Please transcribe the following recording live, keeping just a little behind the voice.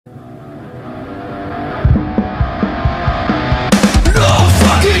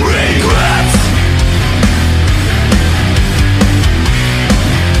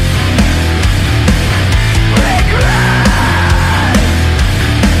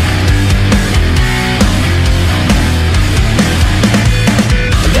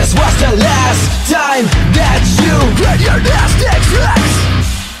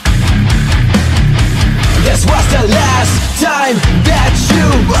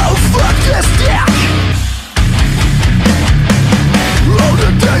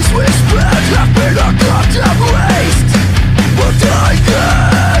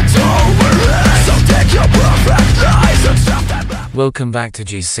welcome back to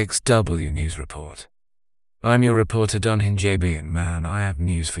G6W News Report. I'm your reporter JB, and man, I have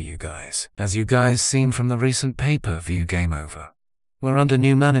news for you guys. As you guys seen from the recent pay-per-view Game Over, we're under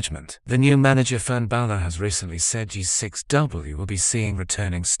new management. The new manager Fern Balor has recently said G6W will be seeing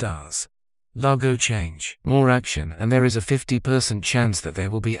returning stars, logo change, more action, and there is a 50% chance that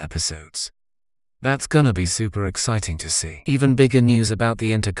there will be episodes. That's gonna be super exciting to see. Even bigger news about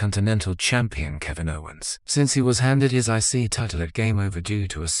the Intercontinental Champion Kevin Owens. Since he was handed his IC title at Game Over due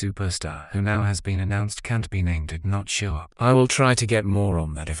to a superstar who now has been announced can't be named did not show up. I will try to get more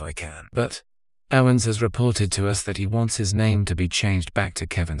on that if I can. But Owens has reported to us that he wants his name to be changed back to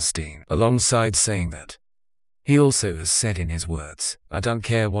Kevin Steen, alongside saying that he also has said in his words, "I don't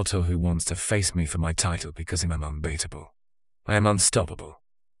care what or who wants to face me for my title because I'm unbeatable. I am unstoppable.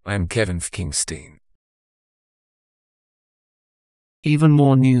 I am Kevin fucking Steen." Even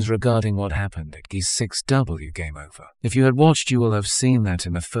more news regarding what happened at G6W Game Over. If you had watched, you will have seen that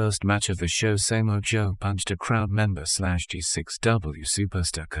in the first match of the show, Samoa Joe punched a crowd member / G6W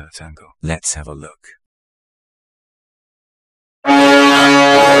superstar Kurt Angle. Let's have a look.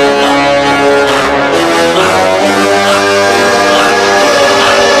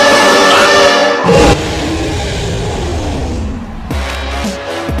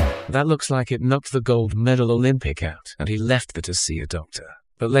 That looks like it knocked the gold medal Olympic out, and he left there to see a doctor.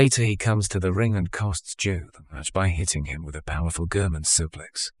 But later he comes to the ring and costs Joe the match by hitting him with a powerful German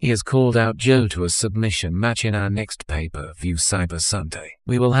suplex. He has called out Joe to a submission match in our next pay-per-view Cyber Sunday.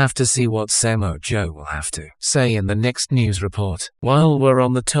 We will have to see what Samoa Joe will have to say in the next news report. While we're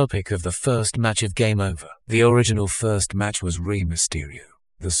on the topic of the first match of Game Over, the original first match was Rey Mysterio,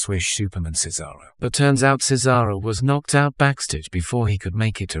 the Swiss Superman Cesaro. But turns out Cesaro was knocked out backstage before he could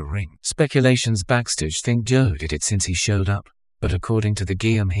make it to ring. Speculations backstage think Joe did it since he showed up, but according to the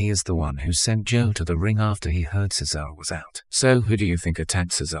GM, he is the one who sent Joe to the ring after he heard Cesaro was out. So who do you think attacked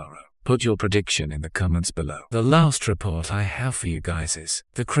Cesaro? Put your prediction in the comments below. The last report I have for you guys is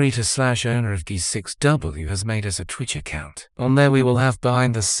the creator / owner of G6W has made us a Twitch account. On there we will have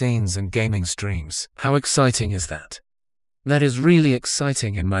behind the scenes and gaming streams. How exciting is that? That is really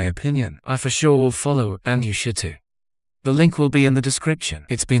exciting in my opinion. I for sure will follow, and you should too. The link will be in the description.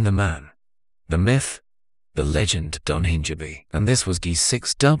 It's been the man, the myth, the legend JB, and this was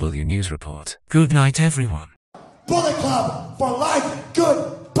G6W News Report. Good night everyone. Bullet Club for life.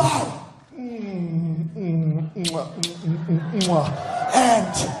 Goodbye.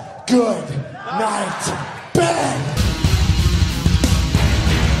 And good night, Ben.